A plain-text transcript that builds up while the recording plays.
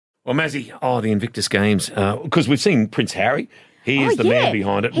Well, Mazzy, the Invictus Games, because we've seen Prince Harry. He is the man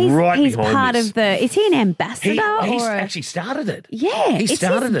behind it, he's behind part this. of the... Is he an ambassador? He's actually started it. Yeah, he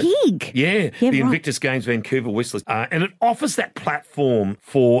started it's his gig. Yeah, the Invictus Games Vancouver Whistlers. And it offers that platform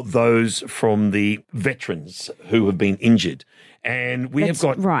for those from the veterans who have been injured. And we have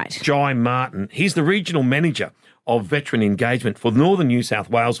got JYE Martin. He's the regional manager of veteran engagement for Northern New South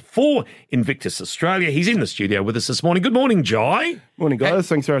Wales for Invictus Australia. He's in the studio with us this morning. Good morning, JYE. Morning, guys.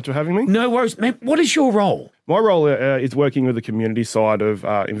 Thanks very much for having me. No worries. Man, what is your role? My role is working with the community side of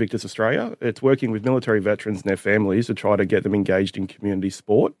Invictus Australia. It's working with military veterans and their families to try to get them engaged in community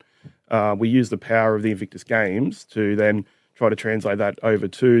sport. We use the power of the Invictus Games to then try to translate that over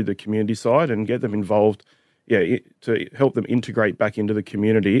to the community side and get them involved to help them integrate back into the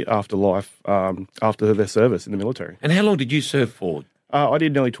community after life, after their service in the military. And how long did you serve for? I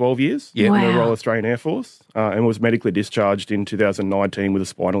did nearly 12 years in the Royal Australian Air Force and was medically discharged in 2019 with a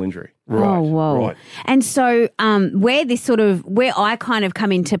spinal injury. Right, oh, whoa. Right. And so where I kind of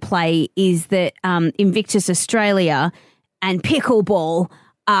come into play is that Invictus Australia and pickleball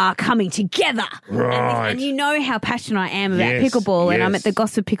are coming together. Right. And you know how passionate I am about pickleball, and I'm at the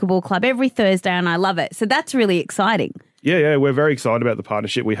Gosford Pickleball Club every Thursday and I love it. So that's really exciting. Yeah, we're very excited about the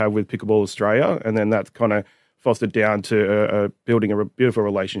partnership we have with Pickleball Australia, and then that's kind of fostered down to building a beautiful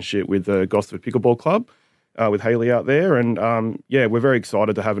relationship with the Gosford Pickleball Club, with Hayley out there. And we're very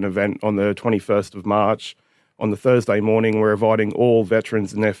excited to have an event on the 21st of March. On the Thursday morning, we're inviting all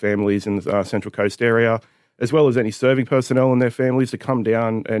veterans and their families in the Central Coast area, as well as any serving personnel and their families, to come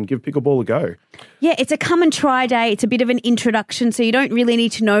down and give pickleball a go. Yeah, it's a come and try day. It's a bit of an introduction, so you don't really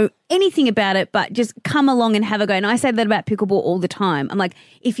need to know anything about it, but just come along and have a go. And I say that about pickleball all the time. I'm like,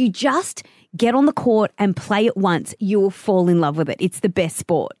 if you just get on the court and play it once, you will fall in love with it. It's the best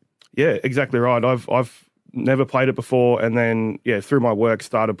sport. Yeah, exactly right. I've never played it before, and then, through my work,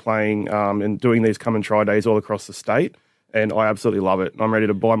 started playing and doing these come and try days all across the state, and I absolutely love it. I'm ready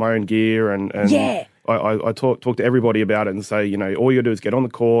to buy my own gear and I talk to everybody about it and say, all you do is get on the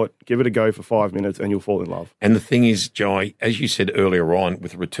court, give it a go for 5 minutes, and you'll fall in love. And the thing is, JYE, as you said earlier on,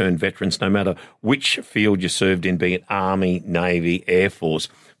 with returned veterans, no matter which field you served in, be it Army, Navy, Air Force,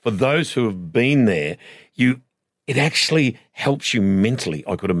 for those who have been there, it actually helps you mentally,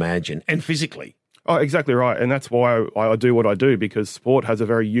 I could imagine, and physically. Oh, exactly right. And that's why I do what I do, because sport has a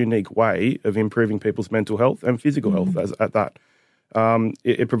very unique way of improving people's mental health and physical health at that.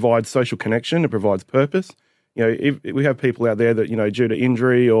 It provides social connection. It provides purpose. If we have people out there that, due to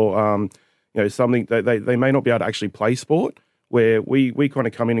injury or, something, they may not be able to actually play sport, where we kind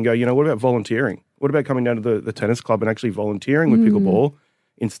of come in and go, what about volunteering? What about coming down to the tennis club and actually volunteering with pickleball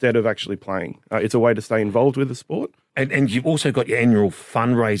instead of actually playing? It's a way to stay involved with the sport. And you've also got your annual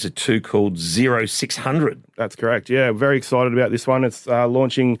fundraiser too, called 0600. That's correct. Yeah, very excited about this one. It's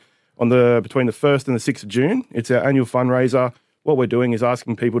launching between the 1st and the 6th of June. It's our annual fundraiser. What we're doing is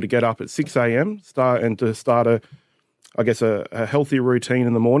asking people to get up at 6 a.m. start a healthy routine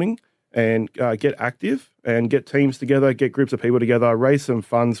in the morning and get active and get teams together, get groups of people together, raise some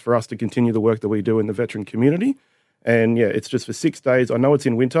funds for us to continue the work that we do in the veteran community. And it's just for 6 days. I know it's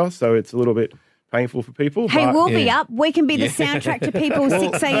in winter, so it's a little bit painful for people. Hey, we'll be up. We can be the soundtrack to people's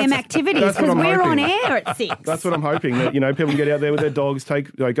 6 a.m. activities, because we're on air at 6. That's what I'm hoping, that people can get out there with their dogs,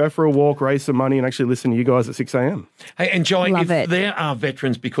 go for a walk, raise some money, and actually listen to you guys at 6 a.m. Hey, and JYE, if there are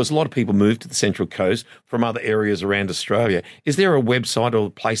veterans, because a lot of people move to the Central Coast from other areas around Australia, is there a website or a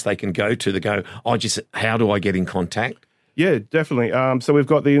place they can go to go, how do I get in contact? Yeah, definitely. So we've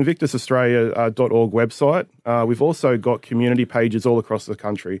got the invictusaustralia.org website. We've also got community pages all across the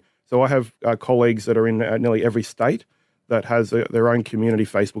country. So I have colleagues that are in nearly every state that has their own community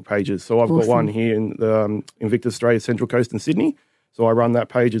Facebook pages. So I've got one here in the Invictus Australia Central Coast in Sydney. So I run that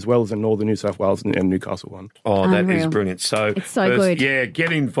page, as well as the Northern New South Wales and Newcastle one. Oh, that is brilliant. So it's so good. Yeah,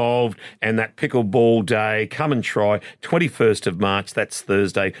 get involved. And that pickleball day, come and try, 21st of March, that's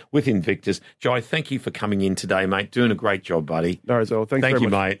Thursday, with Invictus. JYE, thank you for coming in today, mate. Doing a great job, buddy. No, Thanks very much. Thank you,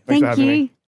 mate. Thanks for having me.